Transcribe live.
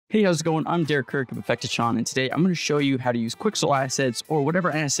Hey, how's it going? I'm Kirk of Effectatron, and today I'm going to show you how to use Quixel assets or whatever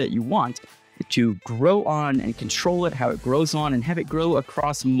asset you want to grow on and control it, how it grows on, and have it grow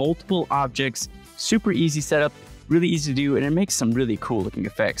across multiple objects. Super easy setup, really easy to do, and it makes some really cool looking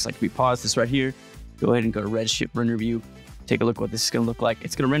effects. Like if we pause this right here, go ahead and go to Redshift render view, take a look at what this is going to look like.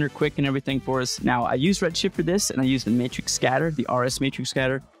 It's going to render quick and everything for us. Now, I use Redshift for this, and I use the matrix scatter, the RS matrix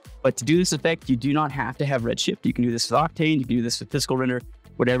scatter. But to do this effect, you do not have to have Redshift. You can do this with Octane, you can do this with physical render,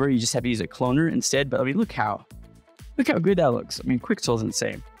 whatever. You just have to use a cloner instead. But I mean, look how good that looks. I mean, Quixel is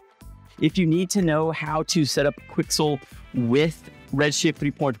insane. If you need to know how to set up Quixel with Redshift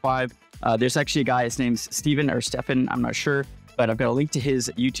 3.5, there's actually a guy, his name's Stefan, I'm not sure, but I've got a link to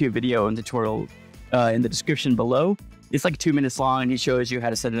his YouTube video and tutorial in the description below. It's like 2 minutes long, and he shows you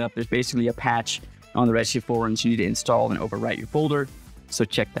how to set it up. There's basically a patch on the Redshift forums you need to install and overwrite your folder. So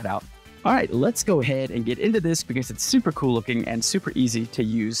check that out. All right, let's go ahead and get into this because it's super cool looking and super easy to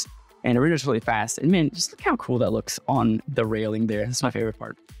use. And it renders really fast. And man, just look how cool that looks on the railing there. That's my favorite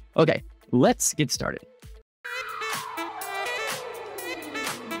part. Okay, let's get started.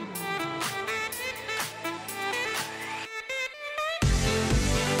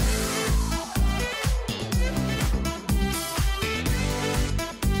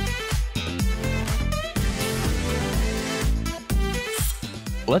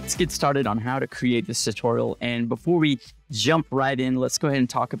 Let's get started on how to create this tutorial. And before we jump right in, let's go ahead and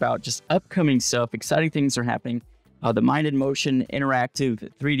talk about just upcoming stuff. Exciting things are happening. The Mind in Motion Interactive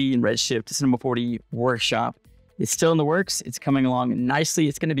 3D and Redshift C4D workshop is still in the works. It's coming along nicely.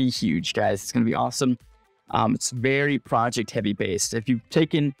 It's going to be huge, guys. It's going to be awesome. It's very project heavy based. If you've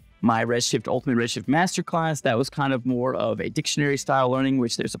taken my Redshift Ultimate Redshift Masterclass, that was kind of more of a dictionary style learning,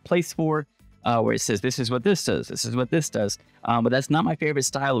 which there's a place for. Where it says, this is what this does, this is what this does. But that's not my favorite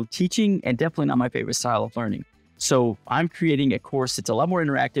style of teaching and definitely not my favorite style of learning. So I'm creating a course that's a lot more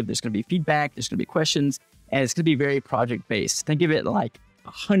interactive. There's going to be feedback, there's going to be questions, and it's going to be very project-based. Think of it like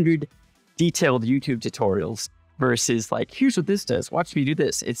 100 detailed YouTube tutorials versus like, here's what this does, watch me do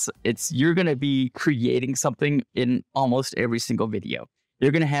this. You're going to be creating something in almost every single video. You're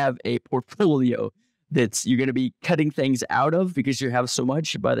going to have a portfolio you're going to be cutting things out of because you have so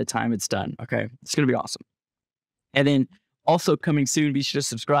much by the time it's done. Okay, it's going to be awesome. And then also coming soon, be sure to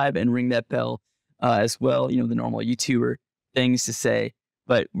subscribe and ring that bell as well. You know, the normal YouTuber things to say.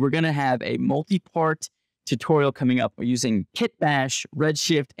 But we're going to have a multi-part tutorial coming up. We're using Kit Bash,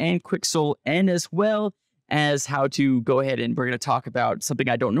 Redshift, and Quixel, and as well as how to go ahead and we're going to talk about something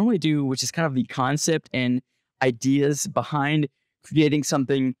I don't normally do, which is kind of the concept and ideas behind creating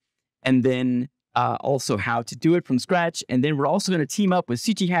something, and then also how to do it from scratch. And then we're also going to team up with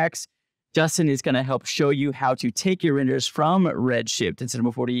CG Hacks. Justin is going to help show you how to take your renders from Redshift and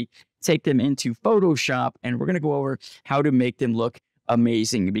C4D, take them into Photoshop, and we're going to go over how to make them look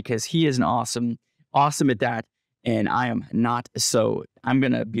amazing because he is awesome at that, and I am not. So I'm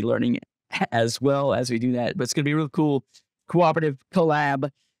going to be learning as well as we do that, but it's going to be real cool, cooperative collab.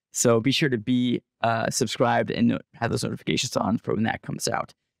 So be sure to be subscribed and have those notifications on for when that comes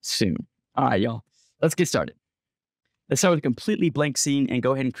out soon. All right, y'all, let's get started. Let's start with a completely blank scene and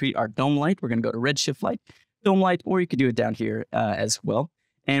go ahead and create our dome light. We're going to go to Redshift Light, Dome Light, or you could do it down here as well.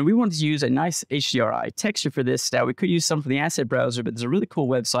 And we wanted to use a nice HDRI texture for this. Now, we could use some from the asset browser, but there's a really cool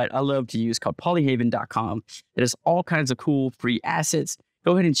website I love to use called polyhaven.com that has all kinds of cool free assets.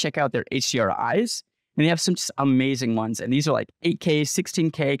 Go ahead and check out their HDRIs. And they have some just amazing ones. And these are like 8K,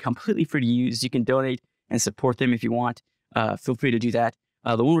 16K, completely free to use. You can donate and support them if you want. Feel free to do that.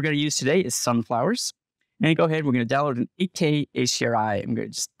 The one we're going to use today is Sunflowers. And go ahead, we're going to download an 8K HDRI. I'm going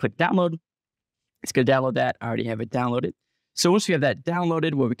to just click download. It's going to download that. I already have it downloaded. So once we have that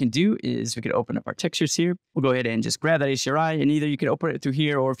downloaded, what we can do is we can open up our textures here. We'll go ahead and just grab that HDRI, and either you can open it through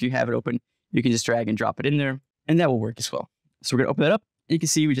here, or if you have it open, you can just drag and drop it in there, and that will work as well. So we're going to open that up. And you can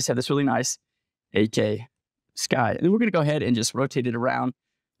see we just have this really nice 8K sky. And then we're going to go ahead and just rotate it around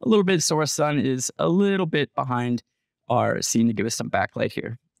a little bit so our sun is a little bit behind our scene to give us some backlight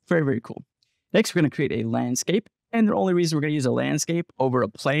here. Very, very cool. Next, we're going to create a landscape. And the only reason we're going to use a landscape over a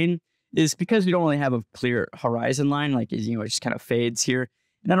plane is because we don't really have a clear horizon line. Like, you know, it just kind of fades here.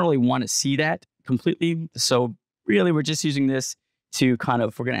 And I don't really want to see that completely. So really, we're just using this to kind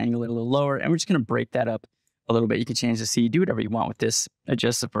of, we're going to angle it a little lower, and we're just going to break that up a little bit. You can change the C, do whatever you want with this,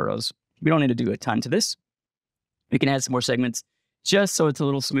 adjust the furrows. We don't need to do a ton to this. We can add some more segments just so it's a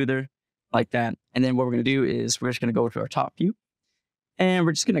little smoother like that. And then what we're going to do is we're just going to go to our top view, and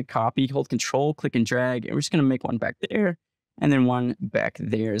we're just going to copy, hold Control, click and drag, and we're just going to make one back there and then one back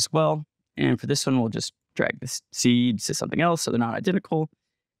there as well. And for this one, we'll just drag this seed to something else so they're not identical.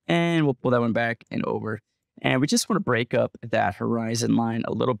 And we'll pull that one back and over. And we just want to break up that horizon line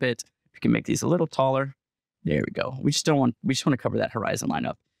a little bit. We can make these a little taller. There we go. We just want to cover that horizon line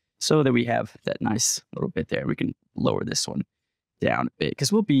up so that we have that nice little bit there. We can lower this one down a bit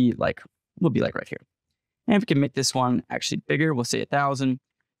because we'll be like right here. And we can make this one actually bigger. We'll say 1,000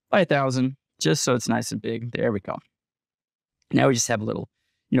 by 1,000, just so it's nice and big. There we go. Now we just have a little,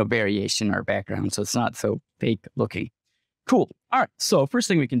 variation in our background, so it's not so fake looking. Cool. All right. So first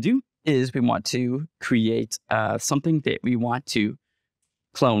thing we can do is we want to create something that we want to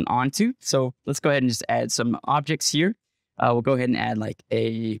clone onto. So let's go ahead and just add some objects here. We'll go ahead and add like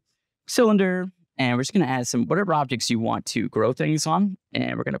a cylinder, and we're just going to add some whatever objects you want to grow things on.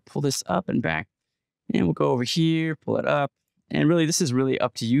 And we're going to pull this up and back, and we'll go over here, pull it up. And really, this is really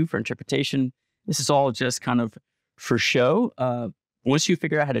up to you for interpretation. This is all just kind of for show. Once you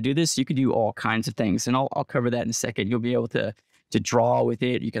figure out how to do this, you can do all kinds of things. And I'll cover that in a second. You'll be able to draw with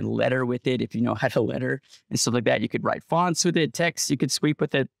it. You can letter with it if you know how to letter and stuff like that. You could write fonts with it, text, you could sweep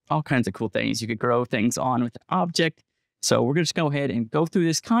with it, all kinds of cool things. You could grow things on with an object. So we're going to just go ahead and go through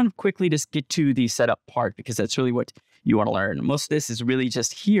this kind of quickly, just get to the setup part, because that's really what you want to learn. Most of this is really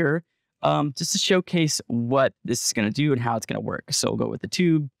just here, just to showcase what this is going to do and how it's going to work. So we'll go with the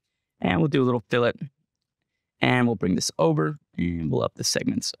tube, and we'll do a little fillet, and we'll bring this over, and we'll up the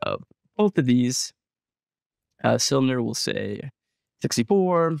segments of both of these. Cylinder, we'll say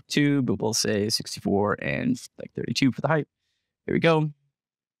 64, tube, we'll say 64 and like 32 for the height. Here we go.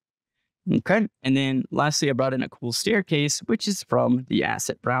 Okay. And then lastly, I brought in a cool staircase, which is from the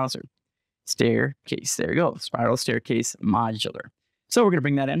asset browser. Staircase. There you go. Spiral staircase modular. So we're going to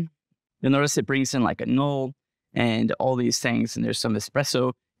bring that in. You'll notice it brings in like a null and all these things. And there's some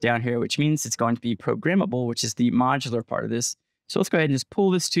espresso down here, which means it's going to be programmable, which is the modular part of this. So let's go ahead and just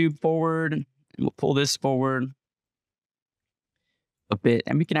pull this tube forward, and we'll pull this forward a bit,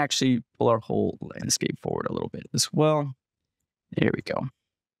 and we can actually pull our whole landscape forward a little bit as well. There we go.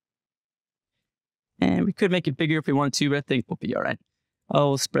 And we could make it bigger if we wanted to, but I think we'll be all right.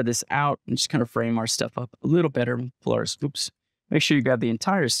 We'll spread this out and just kind of frame our stuff up a little better. Pull our, make sure you grab the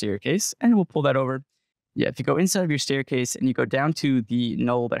entire staircase, and we'll pull that over. Yeah, if you go inside of your staircase and you go down to the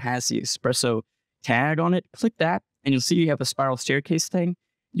null that has the espresso tag on it, click that, and you'll see you have a spiral staircase thing.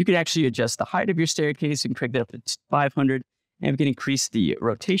 You can actually adjust the height of your staircase and crank that up to 500. And we can increase the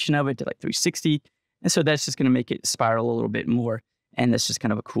rotation of it to like 360. And so that's just going to make it spiral a little bit more. And that's just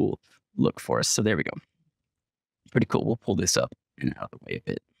kind of a cool look for us. So there we go. Pretty cool. We'll pull this up and out of the way a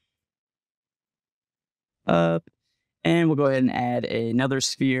bit. Up. And we'll go ahead and add another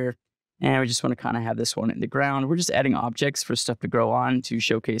sphere. And we just want to kind of have this one in the ground. We're just adding objects for stuff to grow on to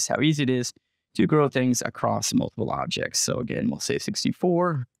showcase how easy it is to grow things across multiple objects. So again, we'll say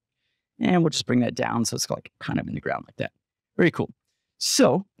 64. And we'll just bring that down so it's like kind of in the ground like that. Very cool.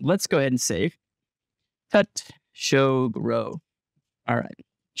 So let's go ahead and save. Cut, show, grow. All right.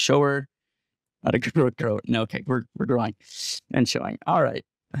 Shower. Not a grow. No, okay. We're growing and showing. All right.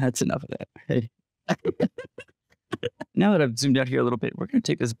 That's enough of that. Hey. Now that I've zoomed out here a little bit, we're going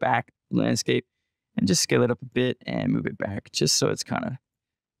to take this back landscape and just scale it up a bit and move it back just so it's kind of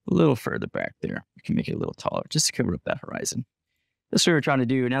a little further back there. We can make it a little taller just to cover up that horizon. That's what we're trying to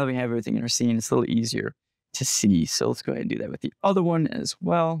do. Now that we have everything in our scene, it's a little easier to see. So let's go ahead and do that with the other one as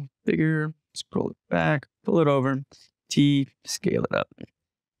well. Bigger, scroll it back, pull it over, T, scale it up,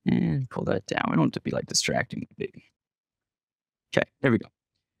 and pull that down. We don't want it to be like distracting big. Okay, there we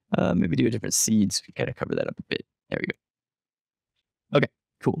go. Maybe do a different seeds. We gotta cover that up a bit. There we go. Okay,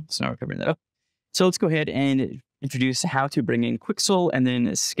 cool. So now we're covering that up. So let's go ahead and introduce how to bring in Quixel and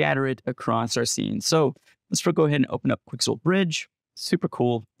then scatter it across our scene. So let's go ahead and open up Quixel Bridge. Super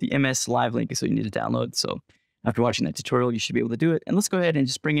cool. The MS live link is what you need to download. So after watching that tutorial, you should be able to do it. And let's go ahead and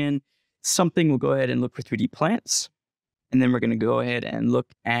just bring in something. We'll go ahead and look for 3D plants. And then we're going to go ahead and look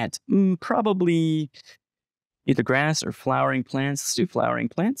at probably either grass or flowering plants. Let's do flowering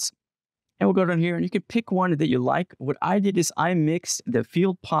plants. And we'll go down here and you can pick one that you like. What I did is I mixed the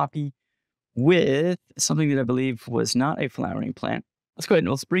field poppy with something that I believe was not a flowering plant. Let's go ahead and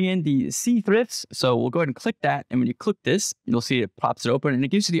let's bring in the C thrifts. So we'll go ahead and click that. And when you click this, you'll see it pops it open and it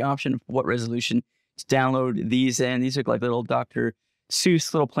gives you the option of what resolution to download these in. These are like little Dr.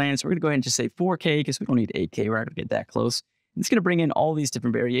 Seuss little plants. We're going to go ahead and just say 4K because we don't need 8K. We're not going to get that close. It's going to bring in all these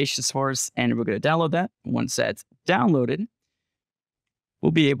different variations for us. And we're going to download that. Once that's downloaded,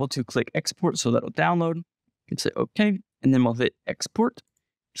 we'll be able to click export. So that'll download. You can say OK. And then we'll hit export.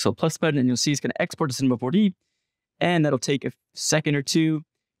 So plus button and you'll see it's going to export to Cinema 4D. And that'll take a second or two,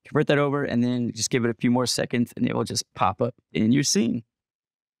 convert that over, and then just give it a few more seconds, and it will just pop up in your scene.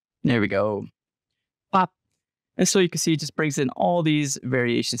 There we go. Pop. And so you can see it just brings in all these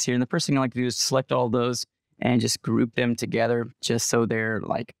variations here. And the first thing I like to do is select all those and just group them together just so they're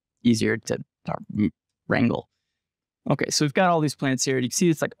like easier to wrangle. Okay, so we've got all these plants here. You can see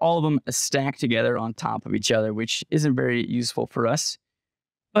it's like all of them stacked together on top of each other, which isn't very useful for us,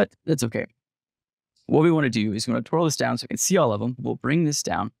 but that's okay. What we want to do is we want to twirl this down so we can see all of them. We'll bring this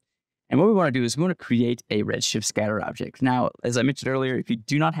down. And what we want to do is we want to create a Redshift scatter object. Now, as I mentioned earlier, if you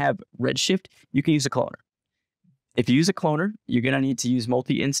do not have Redshift, you can use a cloner. If you use a cloner, you're going to need to use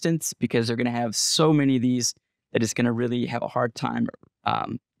multi-instance because they're going to have so many of these that it's going to really have a hard time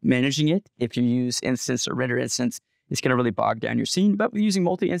managing it. If you use instance or render instance, it's going to really bog down your scene. But with using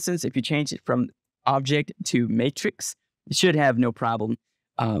multi-instance, if you change it from object to matrix, you should have no problem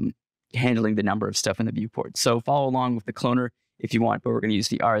handling the number of stuff in the viewport. So follow along with the cloner if you want, but we're going to use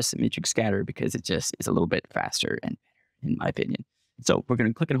the RS matrix scatter because it just is a little bit faster and better, in my opinion. So we're going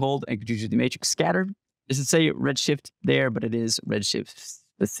to click and hold and choose the matrix scatter. It doesn't say Redshift there, but it is Redshift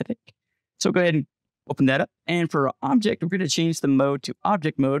specific. So go ahead and open that up. And for our object, we're going to change the mode to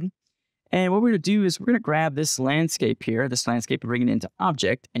object mode. And what we're going to do is we're going to grab this landscape here, and bring it into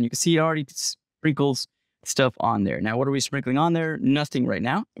object. And you can see it already sprinkles stuff on there. Now, what are we sprinkling on there? Nothing right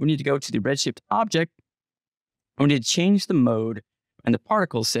now. We need to go to the Redshift object. And we need to change the mode and the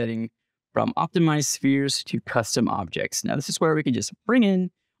particle setting from optimized spheres to custom objects. Now, this is where we can just bring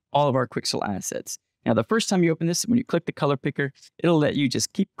in all of our Quixel assets. Now, the first time you open this, when you click the color picker, it'll let you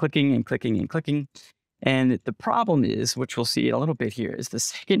just keep clicking and clicking and clicking. And the problem is, which we'll see in a little bit here, is the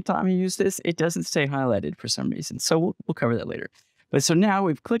second time you use this, it doesn't stay highlighted for some reason. So we'll cover that later. But so now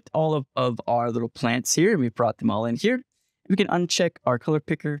we've clicked all of our little plants here, and we've brought them all in here. We can uncheck our color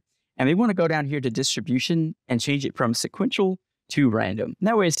picker, and we want to go down here to distribution and change it from sequential to random. And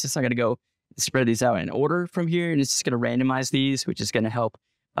that way, it's just not going to go spread these out in order from here, and it's just going to randomize these, which is going to help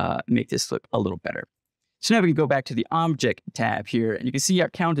make this look a little better. So now we can go back to the object tab here, and you can see our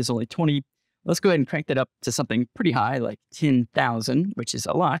count is only 20. Let's go ahead and crank that up to something pretty high, like 10,000, which is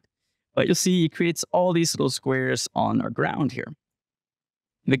a lot. But you'll see it creates all these little squares on our ground here.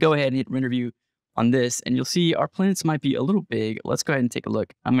 We go ahead and hit render view on this, and you'll see our plants might be a little big. Let's go ahead and take a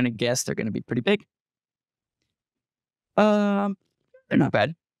look. I'm going to guess they're going to be pretty big. They're not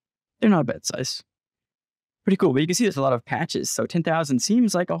bad. They're not a bad size. Pretty cool. But you can see there's a lot of patches. So 10,000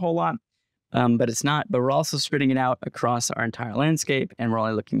 seems like a whole lot. But it's not. But we're also spreading it out across our entire landscape, and we're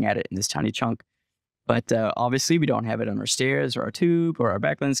only looking at it in this tiny chunk. But obviously, we don't have it on our stairs or our tube or our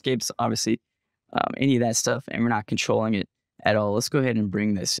back landscapes, obviously, any of that stuff, and we're not controlling it at all. Let's go ahead and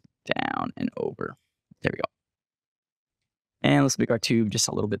bring this down and over. There we go. And let's make our tube just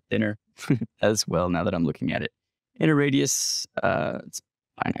a little bit thinner as well, now that I'm looking at it. Inner radius, it's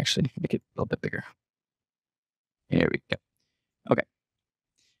fine, actually. Make it a little bit bigger. There we go. Okay.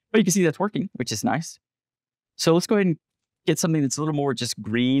 But you can see that's working, which is nice. So let's go ahead and get something that's a little more just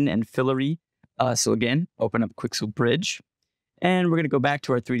green and fillery. So again, open up Quixel Bridge. And we're going to go back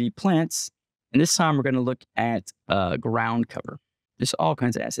to our 3D plants. And this time we're going to look at ground cover. There's all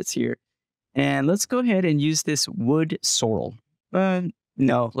kinds of assets here. And let's go ahead and use this wood sorrel.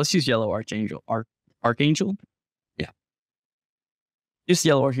 No, let's use yellow archangel. Archangel? Yeah. Just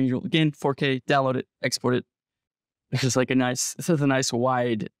yellow archangel. Again, 4K, download it, export it. This is like a nice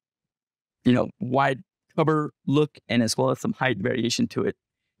wide, wide cover look, and as well as some height variation to it.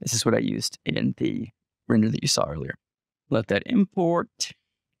 This is what I used in the render that you saw earlier. Let that import.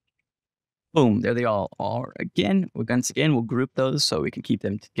 Boom, there they all are. Once again, we'll group those so we can keep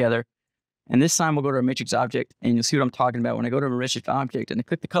them together. And this time we'll go to our matrix object, and you'll see what I'm talking about. When I go to a Redshift object and I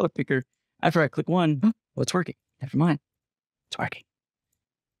click the color picker, after I click one, well, it's working. Never mind. It's working.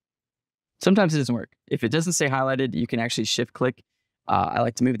 Sometimes it doesn't work. If it doesn't stay highlighted, you can actually shift click. I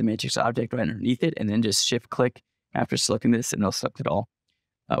like to move the matrix object right underneath it and then just shift click after selecting this, and it'll select it all,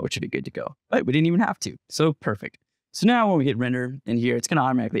 which would be good to go. But we didn't even have to. So perfect. So now when we hit render in here, it's going to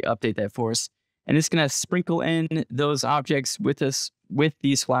automatically update that for us. And it's going to sprinkle in those objects with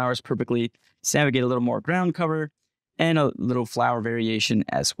these flowers perfectly. So now we get a little more ground cover and a little flower variation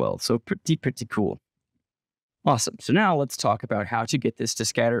as well. So pretty cool. Awesome. So now let's talk about how to get this to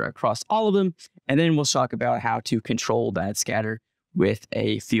scatter across all of them. And then we'll talk about how to control that scatter with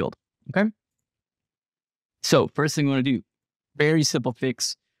a field. Okay. So first thing we want to do, very simple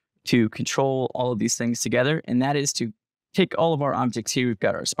fix to control all of these things together. And that is to take all of our objects here. We've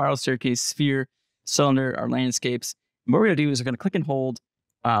got our spiral staircase, sphere, cylinder, our landscapes. And what we're going to do is we're going to click and hold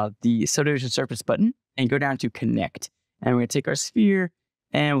the subdivision surface button and go down to connect. And we're going to take our sphere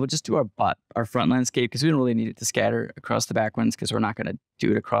and we'll just do our front landscape because we don't really need it to scatter across the back ones because we're not going to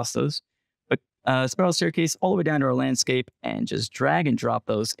do it across those. But spiral staircase all the way down to our landscape and just drag and drop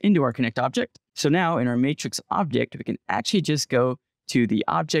those into our connect object. So now in our matrix object, we can actually just go to the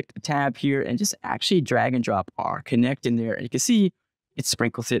object tab here and just actually drag and drop our connect in there. And you can see it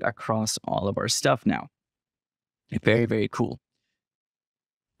sprinkles it across all of our stuff now. Very, very cool.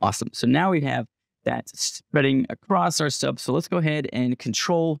 Awesome. So now we have that spreading across our stuff. So let's go ahead and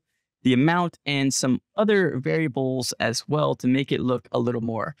control the amount and some other variables as well to make it look a little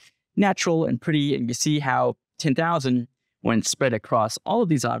more natural and pretty. And you see how 10,000, when spread across all of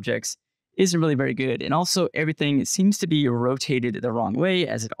these objects, isn't really very good. And also everything seems to be rotated the wrong way,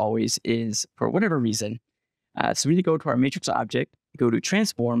 as it always is for whatever reason. So we need to go to our matrix object, go to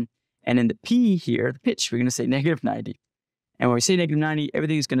transform, and in the P here, the pitch, we're going to say -90. And when we say -90,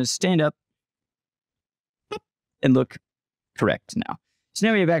 everything is going to stand up and look correct now. So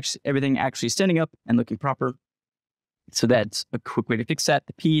now we have everything actually standing up and looking proper. So that's a quick way to fix that.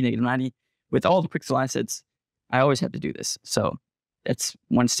 The P, -90, with all the Quixel assets, I always have to do this. So that's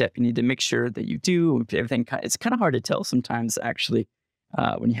one step you need to make sure that you do. Everything, it's kind of hard to tell sometimes, actually,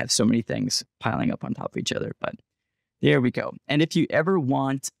 when you have so many things piling up on top of each other. But there we go. And if you ever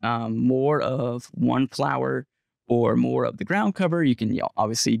want more of one flower or more of the ground cover, you can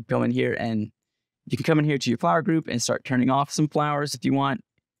obviously go in here and you can come in here to your flower group and start turning off some flowers if you want,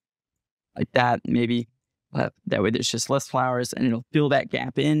 like that, maybe. That way there's just less flowers and it'll fill that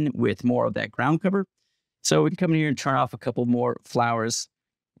gap in with more of that ground cover. So we can come in here and turn off a couple more flowers,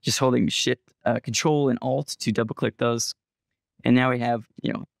 just holding Shift, Control, and Alt to double click those. And now we have,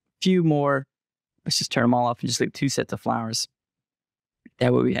 a few more. Let's just turn them all off and just leave 2 sets of flowers.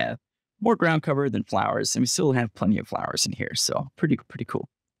 That way we have more ground cover than flowers, and we still have plenty of flowers in here. So pretty cool.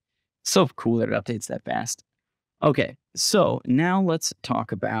 So cool that it updates that fast. Okay, so now let's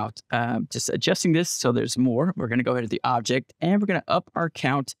talk about just adjusting this so there's more. We're going to go ahead to the object, and we're going to up our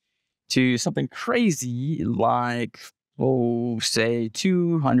count to something crazy like, say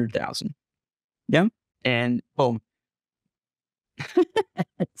 200,000. Yeah, and boom.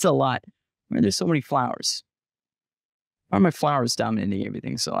 It's a lot. Man, there's so many flowers. Why are my flowers dominating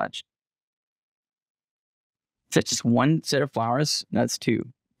everything so much? Is that just one set of flowers? No, that's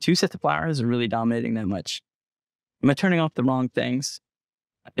 2. 2 sets of flowers are really dominating that much. Am I turning off the wrong things?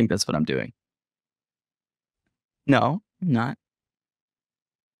 I think that's what I'm doing. No, I'm not.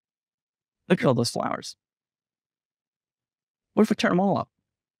 Look at all those flowers. What if I turn them all off?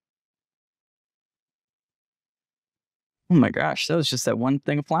 Oh my gosh, that was just that one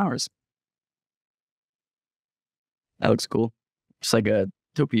thing of flowers. That looks cool. Just like a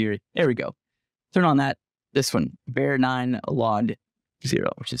topiary. There we go. Turn on that. This one, var 9 log 0,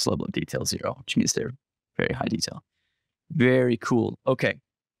 which is level of detail 0, which means they're very high detail. Very cool. Okay.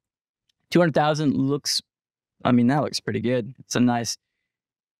 200,000 looks, that looks pretty good. It's a nice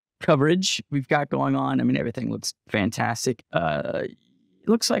coverage we've got going on. Everything looks fantastic. It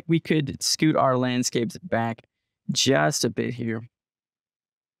looks like we could scoot our landscapes back just a bit here.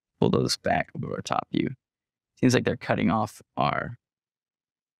 Pull those back over our top view. Seems like they're cutting off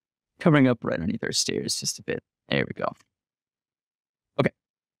covering up right underneath our stairs just a bit. There we go. Okay,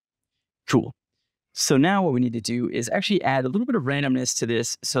 cool. So now what we need to do is actually add a little bit of randomness to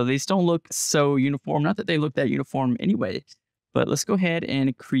this so these don't look so uniform. Not that they look that uniform anyway, but let's go ahead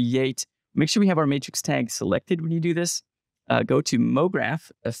and make sure we have our matrix tag selected when you do this. Go to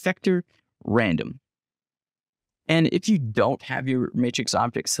MoGraph, Effector, Random. And if you don't have your matrix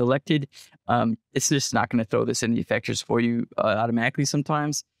object selected, it's just not going to throw this in the effectors for you automatically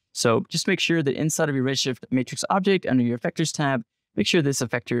sometimes. So just make sure that inside of your Redshift matrix object, under your effectors tab, make sure this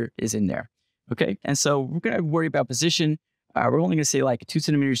effector is in there. Okay, and so we're going to worry about position. We're only going to say like 2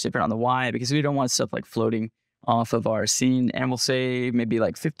 centimeters different on the Y because we don't want stuff like floating off of our scene. And we'll say maybe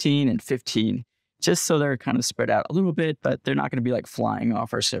like 15 and 15, just so they're kind of spread out a little bit, but they're not going to be like flying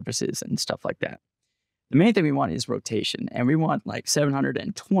off our surfaces and stuff like that. The main thing we want is rotation, and we want like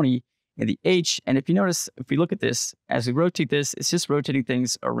 720 in the H. And if you notice, if we look at this, as we rotate this, it's just rotating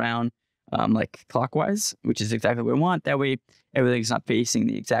things around like clockwise, which is exactly what we want. That way, everything's not facing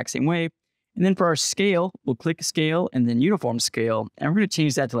the exact same way. And then for our scale, we'll click scale and then uniform scale, and we're going to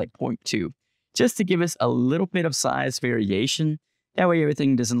change that to like 0.2, just to give us a little bit of size variation. That way,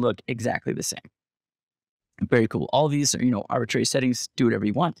 everything doesn't look exactly the same. Very cool. All these are, arbitrary settings. Do whatever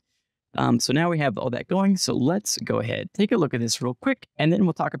you want. So now we have all that going. So let's go ahead, take a look at this real quick, and then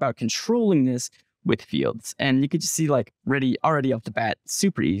we'll talk about controlling this with fields. And you can just see like already off the bat,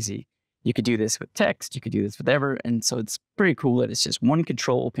 super easy. You could do this with text, you could do this with whatever. And so it's pretty cool that it's just one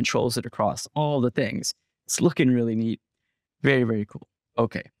control controls it across all the things. It's looking really neat. Very, very cool.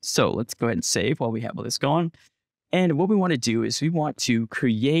 Okay, so let's go ahead and save while we have all this going. And what we want to do is we want to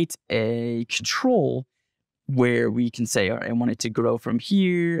create a control where we can say, all right, I want it to grow from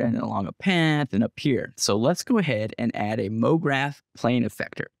here and along a path and up here. So let's go ahead and add a MoGraph plane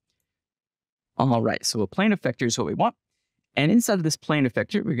effector. All right, so a plane effector is what we want. And inside of this plane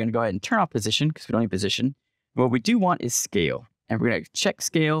effector, we're going to go ahead and turn off position because we don't need position. What we do want is scale. And we're going to check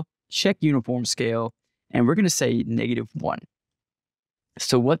scale, check uniform scale, and we're going to say -1.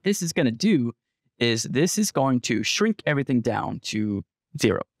 So what this is going to do is this is going to shrink everything down to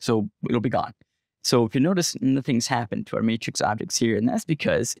 0. So it'll be gone. So if you notice, nothing's happened to our matrix objects here. And that's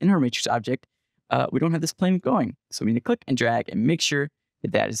because in our matrix object, we don't have this plane going. So we need to click and drag and make sure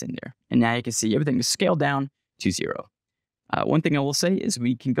that that is in there. And now you can see everything is scaled down to 0. One thing I will say is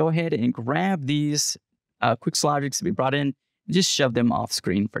we can go ahead and grab these Quixel objects that we brought in and just shove them off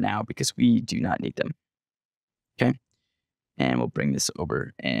screen for now because we do not need them. Okay. And we'll bring this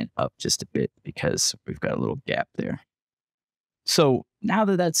over and up just a bit because we've got a little gap there. So now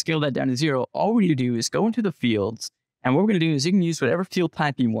that that's scaled that down to 0, all we need to do is go into the fields. And what we're going to do is you can use whatever field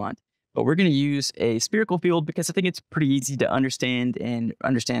type you want. But we're going to use a spherical field because I think it's pretty easy to understand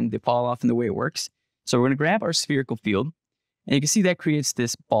the fall off and the way it works. So we're going to grab our spherical field. And you can see that creates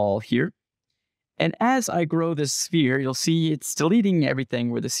this ball here. And as I grow this sphere, you'll see it's deleting everything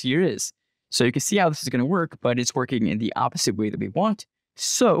where the sphere is. So you can see how this is going to work, but it's working in the opposite way that we want.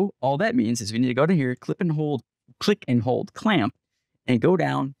 So all that means is we need to go to here, click and hold clamp, and go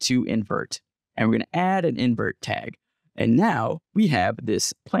down to invert. And we're going to add an invert tag. And now we have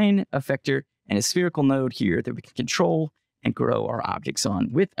this plane effector and a spherical node here that we can control and grow our objects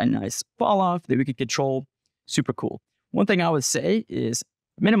on with a nice fall off that we can control. Super cool. One thing I would say is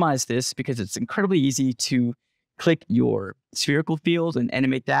minimize this because it's incredibly easy to click your spherical field and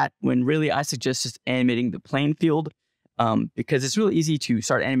animate that when really I suggest just animating the plane field because it's really easy to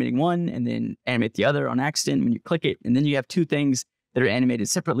start animating one and then animate the other on accident when you click it. And then you have two things that are animated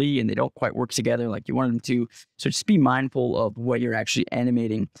separately and they don't quite work together like you want them to. So just be mindful of what you're actually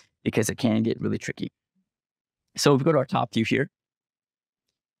animating because it can get really tricky. So if we go to our top view here,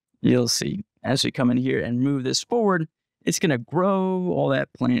 you'll see as we come in here and move this forward, it's going to grow all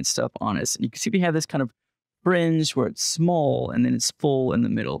that plant stuff on us. And you can see we have this kind of fringe where it's small and then it's full in the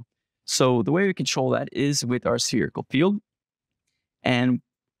middle. So the way we control that is with our spherical field. And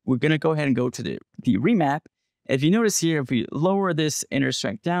we're going to go ahead and go to the remap. If you notice here, if we lower this inner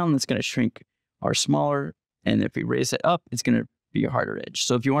strength down, it's going to shrink our smaller. And if we raise it up, it's going to be a harder edge.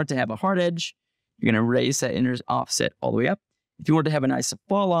 So if you want to have a hard edge, you're going to raise that inner offset all the way up. If you want to have a nice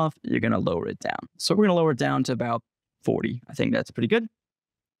fall off, you're going to lower it down. So we're going to lower it down to about 40. I think that's pretty good.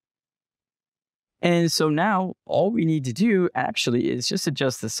 And so now all we need to do actually is just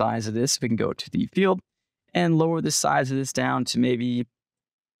adjust the size of this. We can go to the field and lower the size of this down to maybe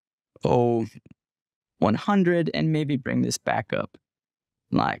 100 and maybe bring this back up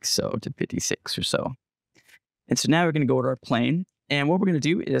like so to 56 or so. And so now we're going to go to our plane. And what we're going to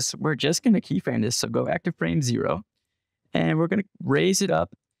do is we're just going to keyframe this. So go back to frame 0 and we're going to raise it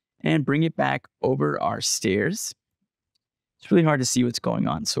up and bring it back over our stairs. It's really hard to see what's going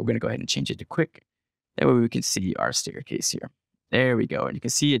on. So we're going to go ahead and change it to quick. That way we can see our staircase here. There we go. And you can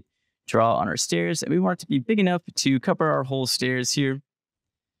see it draw on our stairs. And we want it to be big enough to cover our whole stairs here.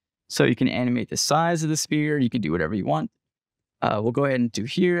 So you can animate the size of the sphere. You can do whatever you want. We'll go ahead and do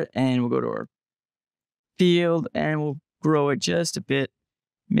here. And we'll go to our field. And we'll grow it just a bit.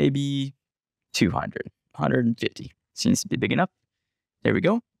 Maybe 200, 150. Seems to be big enough. There we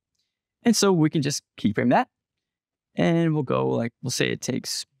go. And so we can just keyframe that. And we'll go like, we'll say it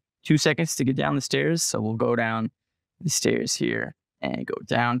takes 2 seconds to get down the stairs. So we'll go down the stairs here and go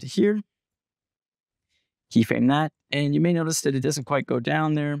down to here. Keyframe that. And you may notice that it doesn't quite go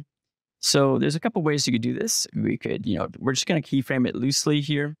down there. So there's a couple ways you could do this. We could, we're just going to keyframe it loosely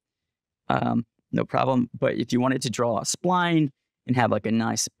here. No problem. But if you wanted to draw a spline and have like a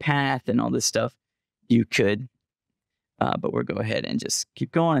nice path and all this stuff, you could. But we'll go ahead and just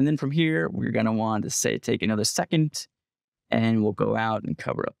keep going. And then from here, we're going to want to say, take another second and we'll go out and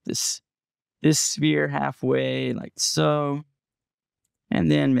cover up this sphere halfway like so. And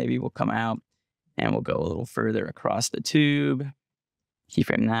then maybe we'll come out and we'll go a little further across the tube,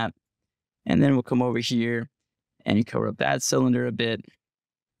 keyframe that. And then we'll come over here and cover up that cylinder a bit.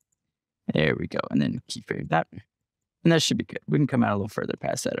 There we go. And then keyframe that. And that should be good. We can come out a little further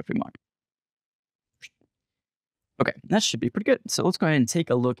past that if we want. Okay, that should be pretty good. So let's go ahead and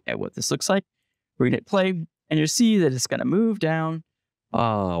take a look at what this looks like. We're going to hit play, and you'll see that it's going to move down.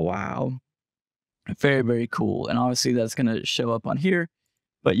 Oh, wow. Very, very cool. And obviously that's going to show up on here.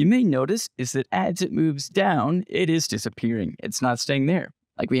 But you may notice is that as it moves down, it is disappearing. It's not staying there.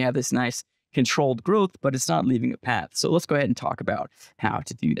 Like we have this nice controlled growth, but it's not leaving a path. So let's go ahead and talk about how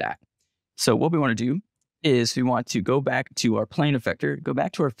to do that. So what we want to do is we want to go back to our plane effector, go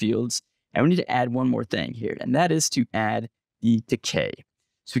back to our fields, and we need to add one more thing here, and that is to add the decay.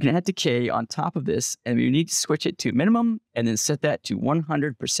 So we can add decay on top of this, and we need to switch it to minimum and then set that to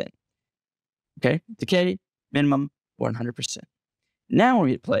 100%. Okay, decay, minimum, 100%. Now when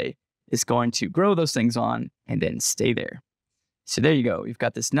we hit play, it's going to grow those things on and then stay there. So there you go. We've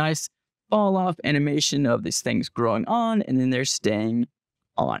got this nice fall off animation of these things growing on and then they're staying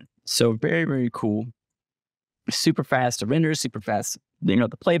on. So very, very cool. Super fast to render, super fast. You know,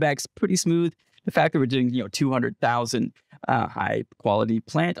 the playback's pretty smooth. The fact that we're doing, 200,000 high quality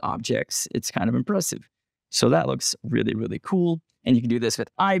plant objects, it's kind of impressive. So that looks really, really cool. And you can do this with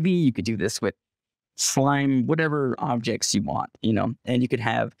ivy. You could do this with slime, whatever objects you want, and you could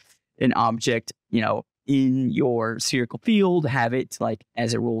have an object, in your spherical field, have it like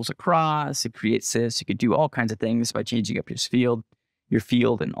as it rolls across, it creates this. You could do all kinds of things by changing up your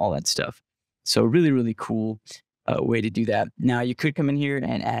field and all that stuff. So really, really cool way to do that. Now you could come in here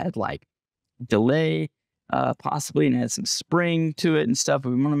and add like delay, possibly, and add some spring to it and stuff.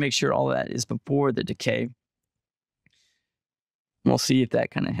 But we want to make sure all that is before the decay. We'll see if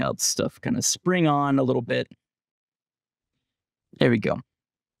that kind of helps stuff kind of spring on a little bit. There we go.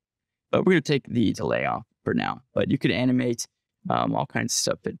 But we're going to take the delay off for now. But you could animate all kinds of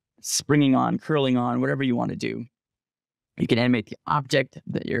stuff, that springing on, curling on, whatever you want to do. You can animate the object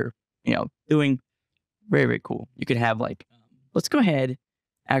that you're, doing. Very, very cool. You could have like, let's go ahead.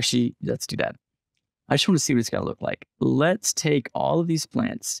 Actually, let's do that. I just want to see what it's going to look like. Let's take all of these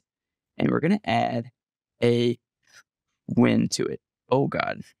plants and we're going to add a wind to it. Oh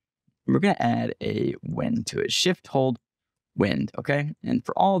God. We're going to add a wind to it. Shift, hold, wind. Okay. And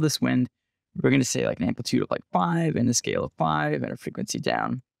for all this wind, we're going to say like an amplitude of like 5 and a scale of 5 and a frequency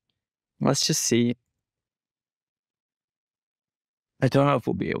down. Let's just see. I don't know if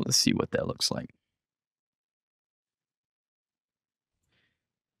we'll be able to see what that looks like.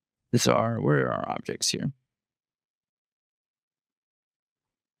 Where are our objects here?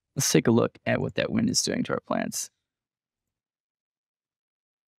 Let's take a look at what that wind is doing to our plants.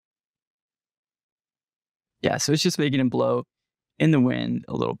 Yeah, so it's just making them blow in the wind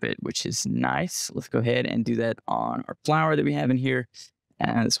a little bit, which is nice. Let's go ahead and do that on our flower that we have in here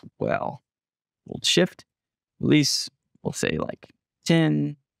as well. Hold shift, release, we'll say like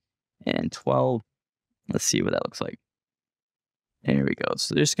 10 and 12. Let's see what that looks like. There we go.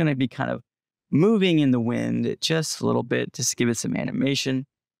 So they're just going to be kind of moving in the wind just a little bit, just to give it some animation.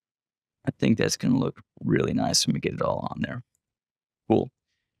 I think that's going to look really nice when we get it all on there. Cool.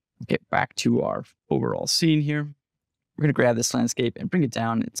 Get back to our overall scene here. We're going to grab this landscape and bring it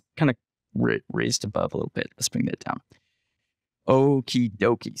down. It's kind of raised above a little bit. Let's bring that down. Okie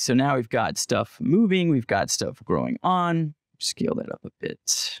dokie. So now we've got stuff moving. We've got stuff growing on. Scale that up a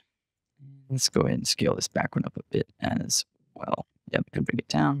bit. Let's go ahead and scale this back one up a bit as well. Yep, we can bring it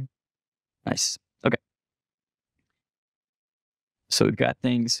down. Nice. Okay. So we've got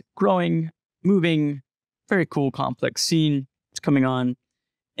things growing, moving, very cool, complex scene. It's coming on.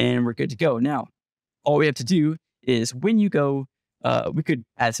 And we're good to go. Now, all we have to do is when you go, we could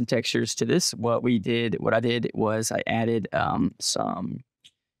add some textures to this. What I did was I added some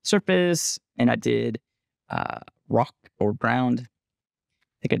surface and I did rock or ground.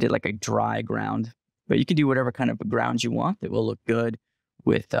 I think I did like a dry ground, but you can do whatever kind of a ground you want that will look good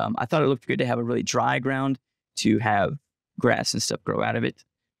with, I thought it looked good to have a really dry ground to have grass and stuff grow out of it.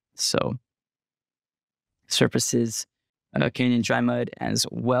 So surfaces, Canyon Dry Mud as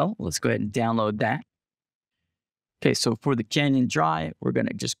well. Let's go ahead and download that. Okay, so for the Canyon Dry, we're going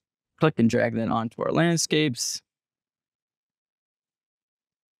to just click and drag that onto our landscapes.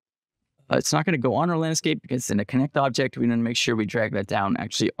 It's not going to go on our landscape because it's in a connect object. We need to make sure we drag that down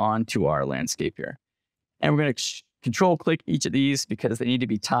actually onto our landscape here. And we're going to control click each of these because they need to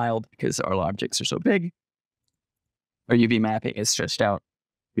be tiled because our objects are so big. Our UV mapping is stretched out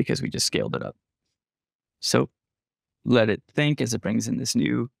because we just scaled it up. So let it think as it brings in this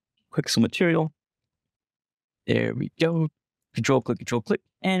new Quixel material. There we go. Control click.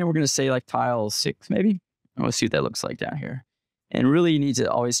 And we're going to say like tile 6 maybe. I want to see what that looks like down here. And really you need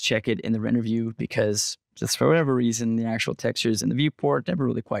to always check it in the render view because just for whatever reason, the actual textures in the viewport never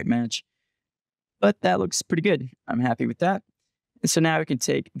really quite match. But that looks pretty good. I'm happy with that. And so now we can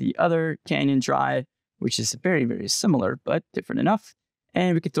take the other Canyon Dry, which is very, very similar, but different enough.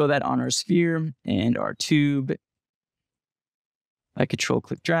 And we can throw that on our sphere and our tube by control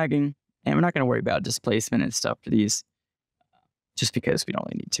click dragging. And we're not going to worry about displacement and stuff for these just because we don't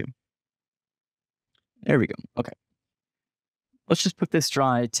really need to. There we go. Okay. Let's just put this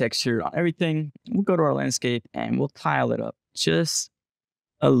dry texture on everything. We'll go to our landscape and we'll tile it up just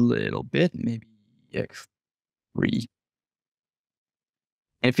a little bit, maybe 3.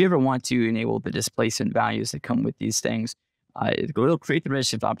 And if you ever want to enable the displacement values that come with these things, it'll create the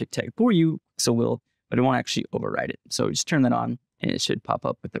Redshift object tag for you, but it won't actually override it. So just turn that on and it should pop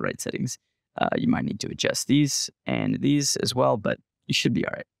up with the right settings. You might need to adjust these and these as well, but you should be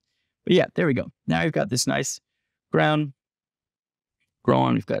all right. But yeah, there we go. Now we've got this nice ground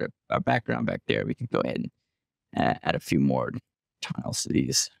growing. We've got our background back there. We can go ahead and add a few more tiles to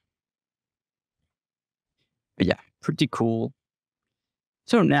these. But yeah, pretty cool.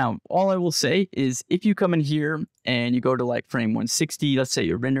 So now all I will say is if you come in here and you go to like frame 160, let's say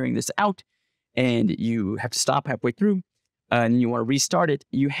you're rendering this out and you have to stop halfway through and you want to restart it,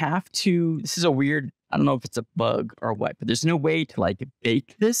 you have to, this is a weird, I don't know if it's a bug or what, but there's no way to like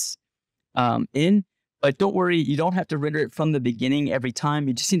bake this in. But don't worry, you don't have to render it from the beginning every time.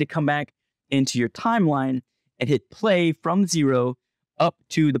 You just need to come back into your timeline and hit play from 0 up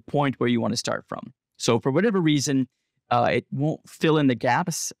to the point where you want to start from. So for whatever reason, it won't fill in the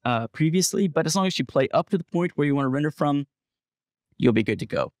gaps previously, but as long as you play up to the point where you want to render from, you'll be good to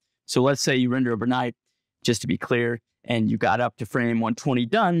go. So let's say you render overnight, just to be clear, and you got up to frame 120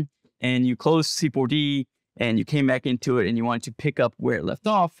 done, and you closed C4D, and you came back into it, and you wanted to pick up where it left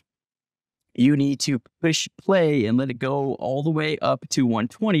off, you need to push play and let it go all the way up to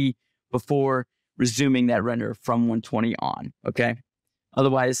 120 before resuming that render from 120 on, okay?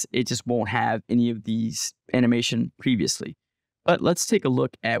 Otherwise, it just won't have any of these animation previously. But let's take a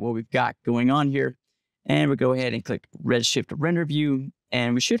look at what we've got going on here. And we'll go ahead and click Redshift Render View,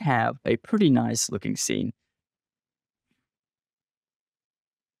 and we should have a pretty nice looking scene.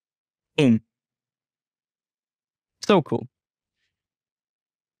 Boom. So cool.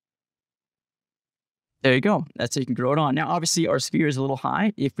 There you go. That's how you can grow it on. Now, obviously, our sphere is a little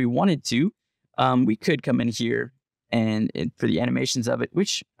high. If we wanted to, we could come in here and for the animations of it,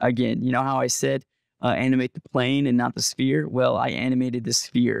 which, again, you know how I said animate the plane and not the sphere? Well, I animated the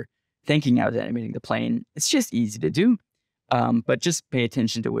sphere thinking I was animating the plane. It's just easy to do, but just pay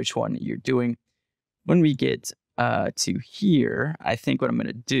attention to which one you're doing. When we get to here, I think what I'm going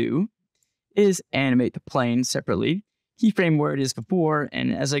to do is animate the plane separately, keyframe where it is before,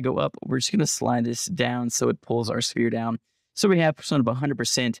 and as I go up, we're just going to slide this down so it pulls our sphere down. So we have sort of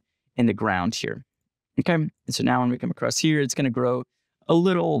 100% in the ground here. Okay, and so now when we come across here, it's going to grow a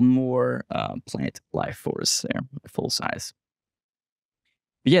little more plant life for us there, full size.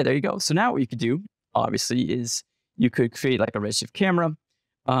 But yeah, there you go. So now what you could do, obviously, is you could create like a Redshift camera.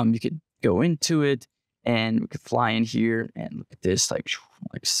 You could go into it, and we could fly in here and look at this like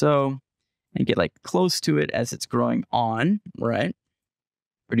so, and get like close to it as it's growing on, right?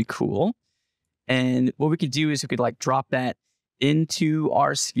 Pretty cool. And what we could do is we could like drop that into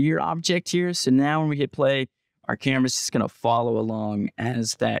our sphere object here. So now when we hit play, our camera's just going to follow along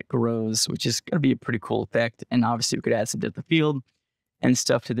as that grows, which is going to be a pretty cool effect. And obviously we could add some depth of field and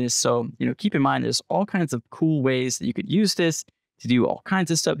stuff to this. So, you know, keep in mind, there's all kinds of cool ways that you could use this to do all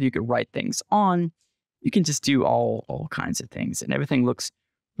kinds of stuff. You could write things on. You can just do all kinds of things, and everything looks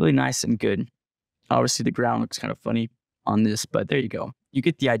really nice and good. Obviously the ground looks kind of funny on this, but there you go. You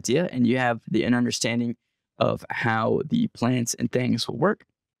get the idea, and you have an understanding of how the plants and things will work.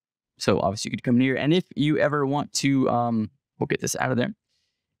 So obviously you could come in here, and if you ever want to, we'll get this out of there,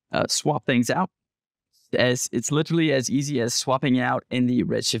 swap things out, as it's literally as easy as swapping out in the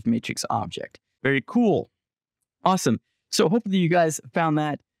Redshift matrix object. Very cool. Awesome. So hopefully you guys found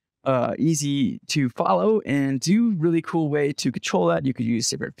that easy to follow and do. Really cool way to control that. You could use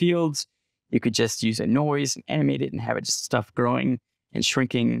different fields. You could just use a noise and animate it and have it just stuff growing and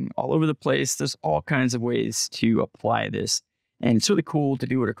shrinking all over the place. There's all kinds of ways to apply this. And it's really cool to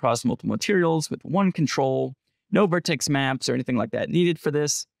do it across multiple materials with one control, no vertex maps or anything like that needed for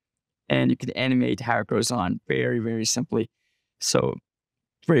this. And you can animate how it goes on very, very simply. So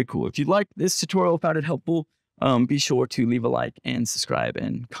very cool. If you liked this tutorial, found it helpful, be sure to leave a like and subscribe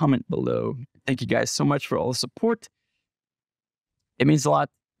and comment below. Thank you guys so much for all the support. It means a lot.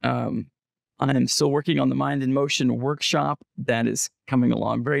 I'm still working on the Mind in Motion workshop that is coming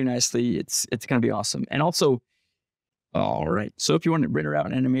along very nicely. It's going to be awesome. And also, all right, so if you want to render out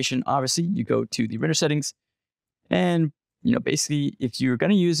an animation, obviously you go to the render settings, and you know, basically if you're going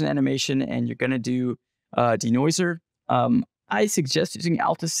to use an animation and you're going to do denoiser, I suggest using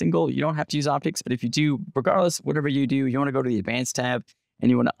Alta Single. You don't have to use optics, but if you do, regardless, whatever you do, you want to go to the advanced tab and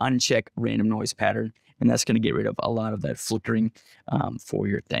you want to uncheck random noise pattern. And that's going to get rid of a lot of that flickering for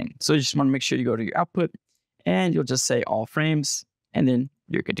your thing. So you just want to make sure you go to your output and you'll just say all frames, and then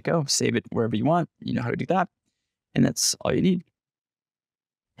you're good to go. Save it wherever you want. You know how to do that. And that's all you need.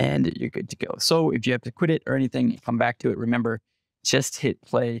 And you're good to go. So if you have to quit it or anything, come back to it. Remember, just hit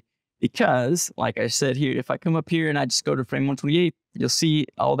play Because, like I said here, if I come up here and I just go to frame 128, you'll see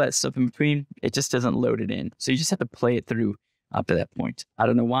all that stuff in between. It just doesn't load it in. So you just have to play it through up to that point. I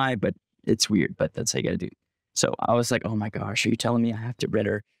don't know why, but it's weird, but that's how you got to do. So I was like, oh my gosh, are you telling me I have to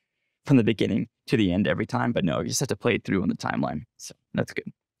render from the beginning to the end every time? But no, you just have to play it through on the timeline. So that's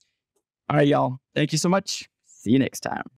good. All right, y'all. Thank you so much. See you next time.